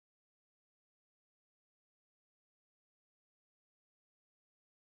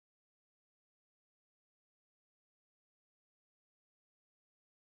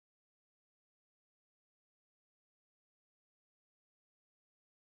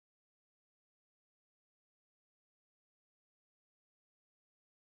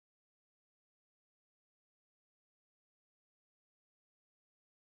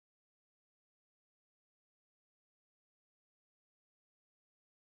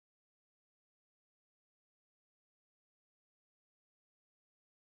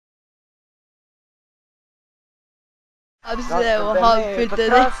Og han fylte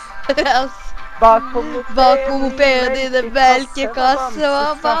det. Bak Bak moped i det melkekasse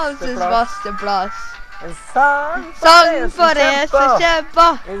var Bamses faste plass. En sang Sang for en som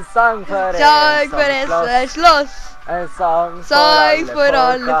kjempa. En sang for Sang for en som slåss. En sang Sang for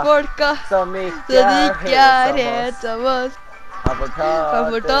alle folka som ikke er helt som oss. Han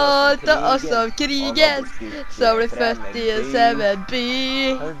Han fortalte oss om krigen som ble født i en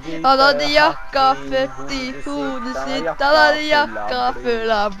semenby. Han hadde jakka født i hodet sitt, han hadde jakka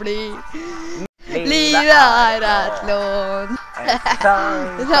full av bly. Livet er et lån. Sang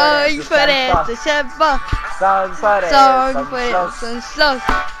for en som kjempa. Sang for Sang for en som slåss.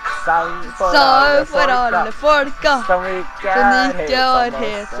 Sang for alle folka som ikke er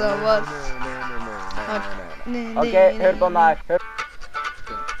helt som oss. Ok, hør på den her.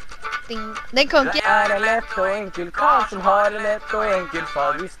 Den kan ikke. Er en lett og enkel kar som har en lett og enkel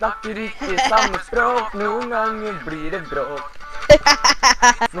far. Vi snakker ikke samme språk, noen ganger blir det bråk.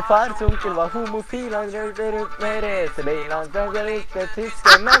 Min fars onkel var homofil, han røyte rundt med racerbil. Han tenkte likte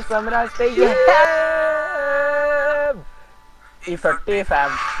tyskerne som reiste hjem i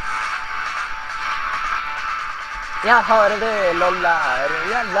 45. Jeg har en del å lære,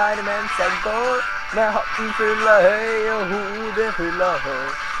 jeg lærer mens jeg går, med hatten full av høy og hodet full av hår.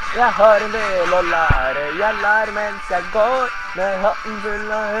 Jeg har en del å lære, jeg lærer mens jeg går, med hatten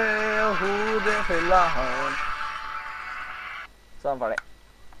full av høy og hodet full av hår. Sånn var det.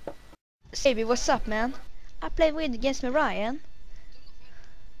 Baby, what's up, man? I play with against me, Ryan.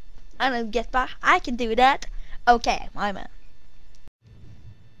 I don't get by. I can do that. Okay, my man.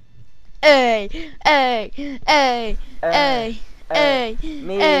 Hey, hey, hey, hey, hey, hey,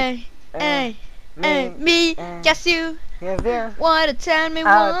 hey, hey, me, guess you wanna tell me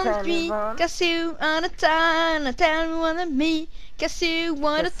one me, guess you wanna tell me one of me, guess you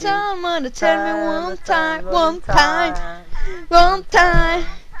wanna tell me one time, one time. One time,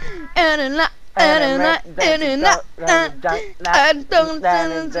 and a night, and a night, and a night, I don't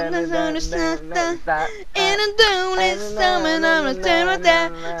understand, and I'm doing this time, and I'm not telling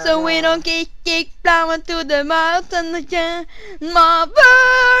that, so we don't keep plowing to the mountain again. My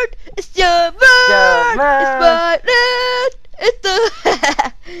word is your word, it's bird, it's the,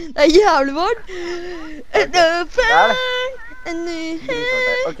 det er jævlig vårt, it's the fire, and the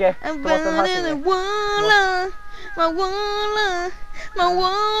hair, and burning the wall. My one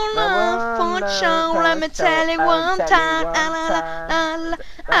for sure. Let me tell you one time.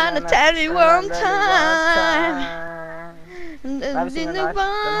 I'll tell you one time. In the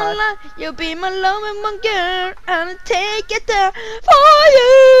wall, you'll be my love and my girl. I'll take it there for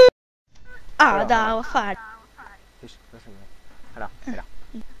you. Ah, det var ferdig. Hysj, nå synger jeg. Hør da.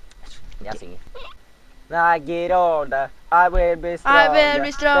 Jeg synger. When I get older, I will be stronger. I will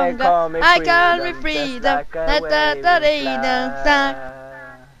be stronger. I call me freedom. Nå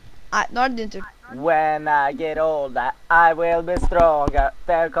er det din tur. When I get older, I will be stronger.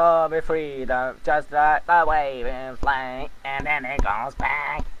 They'll call me freedom, just like a waving flag. And then it goes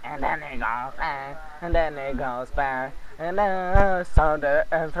back, and then it goes back, and then it goes back. And then stronger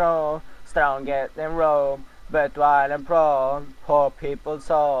and stronger than Rome. But while I'm prone, poor people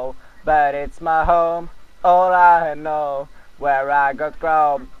soul. But it's my home, all I know, where I got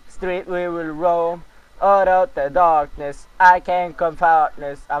grown. Street we will roam, out of the darkness, I can't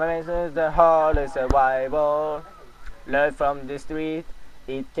comfortness. I'm amazing the holy survival. Learn from the street,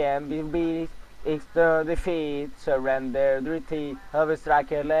 it can be beat. It's the defeat, surrender, retreat. Of a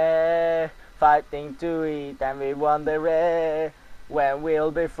striker left, fighting to eat, and we won the race. When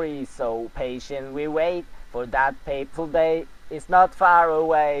we'll be free, so patient we wait for that fateful day. It's not far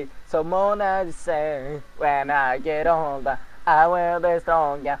away, so Mona say, when I get older, I will be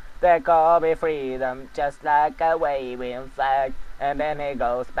stronger. They call me freedom, just like a waving flag. And then it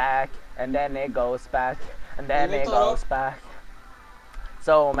goes back, and then it goes back, and then it goes back.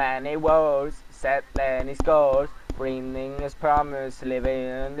 So many words, set many scores, bringing his promise, living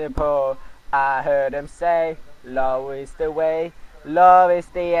in the poor. I heard them say, love is the way. Love is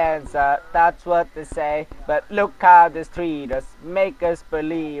the answer, that's what they say. But look how they treat us, make us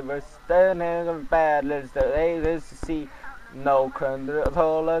believers. Turning the battles, the haters to see. No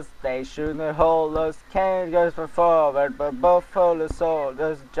control us, they shouldn't hold us. Can't go forward, but both full of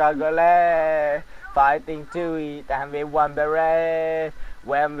soldiers juggling, fighting to eat, and we won the race.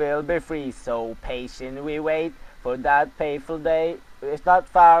 When we'll be free, so patient we wait for that painful day. It's not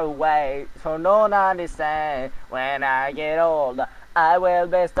far away, so no one is saying, when I get older, I will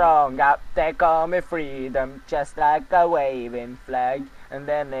be stronger. They call me freedom, just like a waving flag. And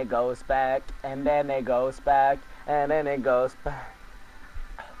then it goes back, and then it goes back, and then it goes back.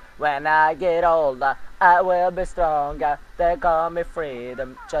 When I get older, I will be stronger. They call me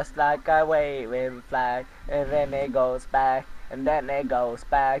freedom, just like a waving flag. And then it goes back, and then it goes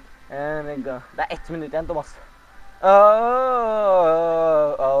back, and it goes. Det er 1 minutt igjen, Thomas.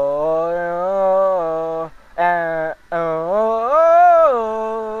 Oh, oh, oh,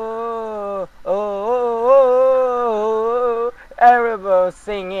 oh, everybody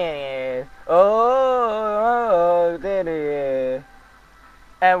singing it. Oh, did it?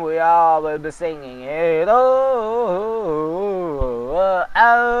 And we all will be singing it. Oh,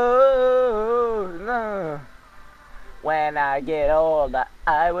 oh, no. When I get older,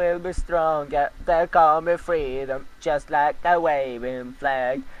 I will be stronger. They'll call me freedom, just like a waving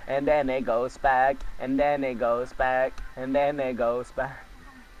flag. And then it goes back, and then it goes back, and then it goes back.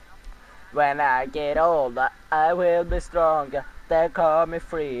 When I get older, I will be stronger. They'll call me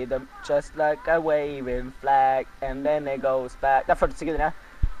freedom, just like a waving flag. And then it goes back. Det er 40 sekunder, ja.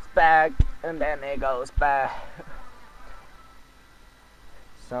 It's back, and then it goes back.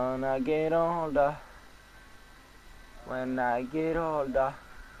 So when I get older, when I get older,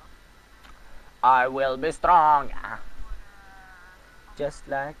 I will be stronger, just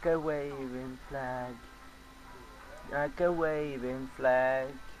like a waving flag, like a waving flag,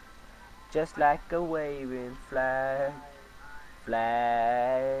 just like a waving flag,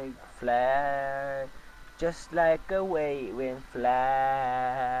 flag, flag, just like a waving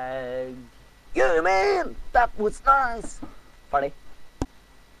flag. Yeah, man, that was nice. Funny.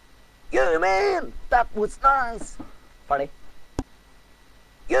 Yeah, man, that was nice. Funny.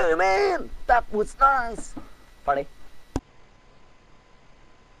 Yeah, man, that was nice. Funny.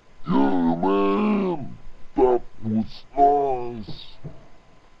 Yeah, man, that was nice.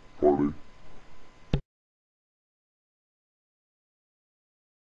 Funny.